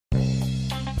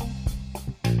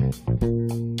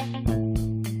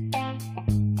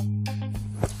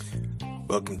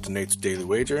Welcome to Nate's Daily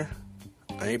Wager.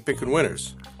 I ain't picking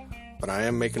winners, but I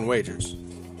am making wagers.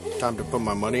 Time to put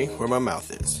my money where my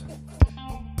mouth is.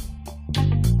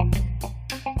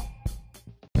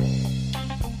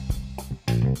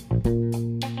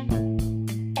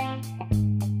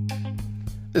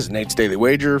 This is Nate's Daily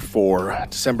Wager for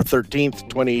December 13th,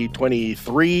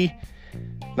 2023.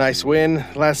 Nice win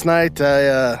last night.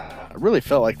 I really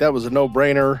felt like that was a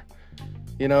no-brainer.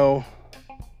 You know,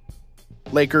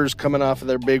 Lakers coming off of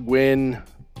their big win,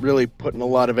 really putting a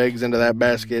lot of eggs into that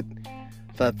basket.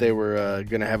 Thought they were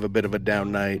going to have a bit of a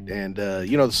down night. And, the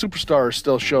superstars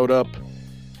still showed up,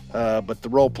 but the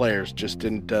role players just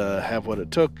didn't have what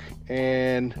it took.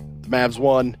 And the Mavs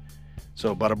won.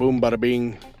 So bada boom, bada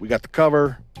bing, we got the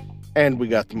cover and we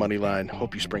got the money line.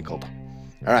 Hope you sprinkled.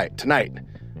 All right, tonight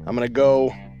I'm going to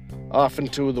go off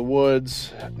into the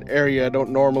woods, an area I don't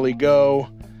normally go,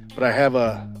 but I have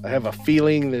a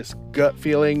feeling, this gut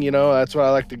feeling, that's what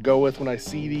I like to go with when I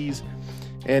see these.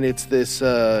 And it's this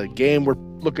game. We're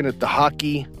looking at the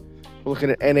hockey. We're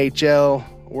looking at NHL.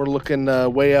 We're looking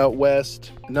way out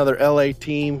west, another LA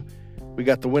team. We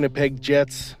got the Winnipeg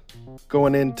Jets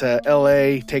going into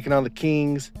LA, taking on the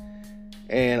Kings,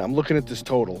 and I'm looking at this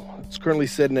total. It's currently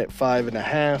sitting at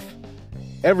 5.5.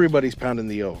 Everybody's pounding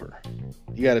the over.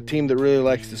 You got a team that really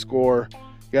likes to score.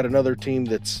 You got another team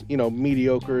that's,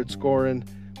 mediocre at scoring.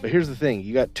 But here's the thing.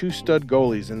 You got two stud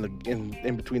goalies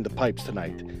in between the pipes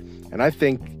tonight. And I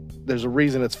think there's a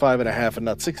reason it's 5.5 and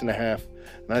not 6.5.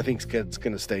 And I think it's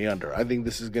going to stay under. I think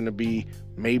this is going to be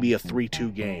maybe a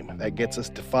 3-2 game. That gets us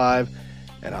to 5.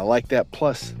 And I like that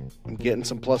plus. I'm getting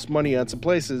some plus money on some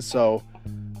places, so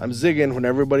I'm zigging when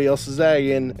everybody else is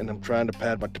zagging, and I'm trying to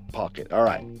pad my pocket. All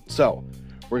right, so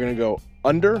we're going to go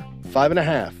under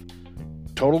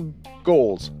 5.5 total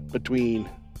goals between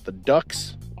the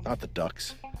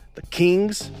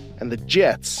Kings and the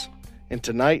Jets in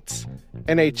tonight's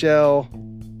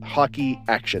NHL hockey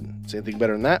action. Say anything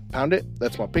better than that, pound it.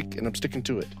 That's my pick, and I'm sticking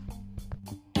to it.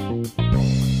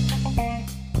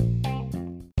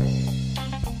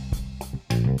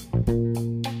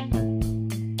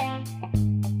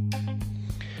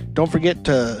 Don't forget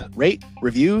to rate,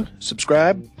 review,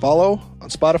 subscribe, follow on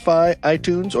Spotify,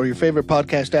 iTunes, or your favorite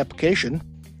podcast application.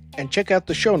 And check out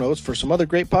the show notes for some other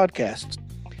great podcasts.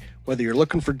 Whether you're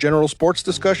looking for general sports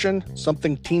discussion,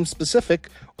 something team-specific,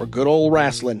 or good old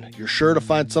wrestling, you're sure to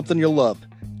find something you'll love.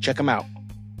 Check them out.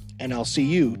 And I'll see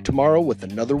you tomorrow with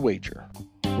another wager.